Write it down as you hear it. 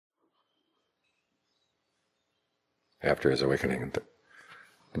after his awakening.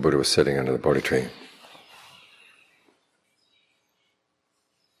 The Buddha was sitting under the Bodhi tree,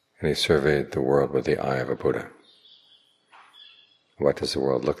 and he surveyed the world with the eye of a Buddha. What does the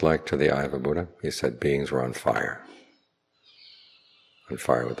world look like to the eye of a Buddha? He said beings were on fire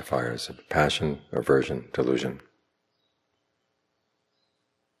with the fires of passion, aversion, delusion.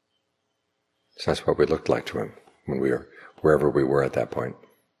 So that's what we looked like to him when we were, wherever we were at that point,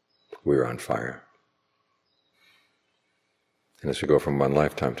 we were on fire. And as we go from one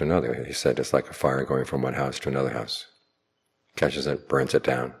lifetime to another, he said it's like a fire going from one house to another house. Catches it, burns it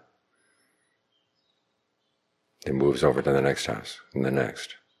down. It moves over to the next house, and the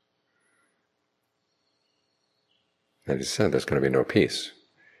next. And he said there's going to be no peace,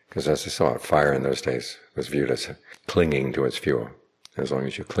 because as he saw it, fire in those days was viewed as clinging to its fuel. As long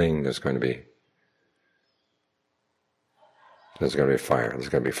as you cling, there's going to be fire, there's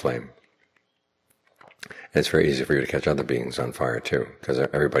going to be flame. And it's very easy for you to catch other beings on fire too, because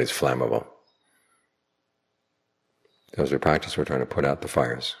everybody's flammable. As we practice, we're trying to put out the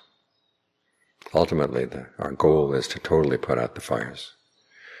fires. Ultimately, our goal is to totally put out the fires.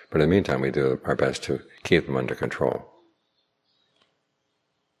 But in the meantime, we do our best to keep them under control.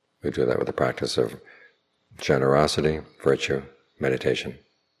 We do that with the practice of generosity, virtue, meditation.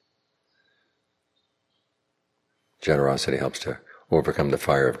 Generosity helps to overcome the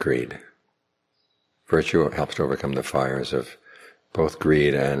fire of greed. Virtue helps to overcome the fires of both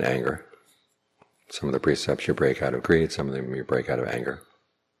greed and anger. Some of the precepts you break out of greed, some of them you break out of anger.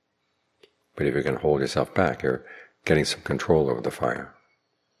 But if you can hold yourself back, you're getting some control over the fire.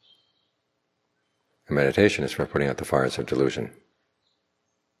 And meditation is for putting out the fires of delusion.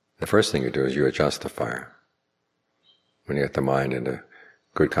 The first thing you do is you adjust the fire. When you get the mind into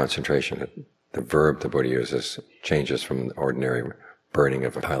good concentration, the verb the Buddha uses changes from the ordinary burning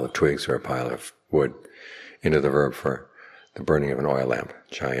of a pile of twigs or a pile of wood into the verb for the burning of an oil lamp,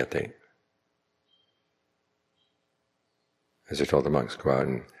 jayati. As he told the monks, go out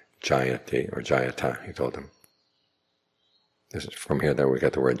and jayati or jayata, he told them. This is from here that we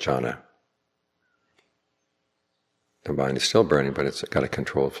get the word jhana. The mind is still burning, but it's got a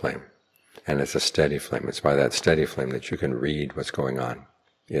controlled flame. And it's a steady flame. It's by that steady flame that you can read what's going on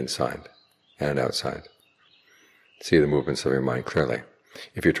inside and outside. See the movements of your mind clearly.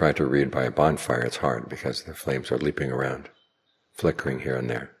 If you try to read by a bonfire, it's hard because the flames are leaping around, flickering here and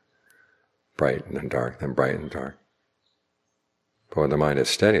there, bright and then dark, then bright and dark. But when the mind is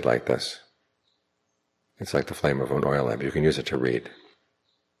steady like this, it's like the flame of an oil lamp. You can use it to read,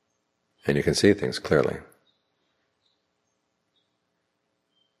 and you can see things clearly.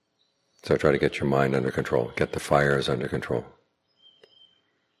 So try to get your mind under control, get the fires under control.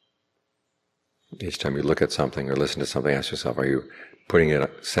 Each time you look at something or listen to something, ask yourself, are you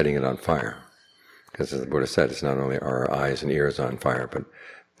setting it on fire? Because as the Buddha said, it's not only are our eyes and ears on fire, but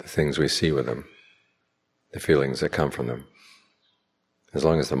the things we see with them, the feelings that come from them. As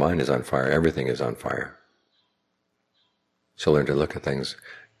long as the mind is on fire, everything is on fire. So learn to look at things,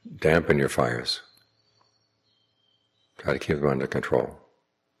 dampen your fires. Try to keep them under control.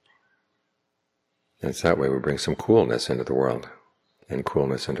 And it's that way we bring some coolness into the world and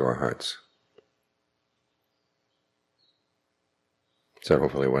coolness into our hearts. So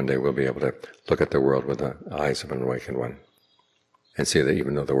hopefully one day we'll be able to look at the world with the eyes of an awakened one and see that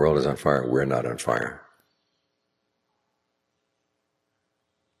even though the world is on fire, we're not on fire.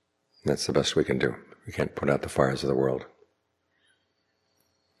 That's the best we can do. We can't put out the fires of the world.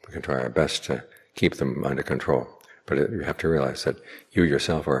 We can try our best to keep them under control. But you have to realize that you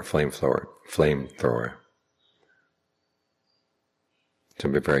yourself are a flamethrower. So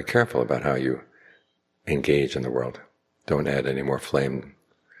be very careful about how you engage in the world. Don't add any more flame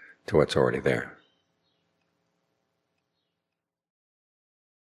to what's already there.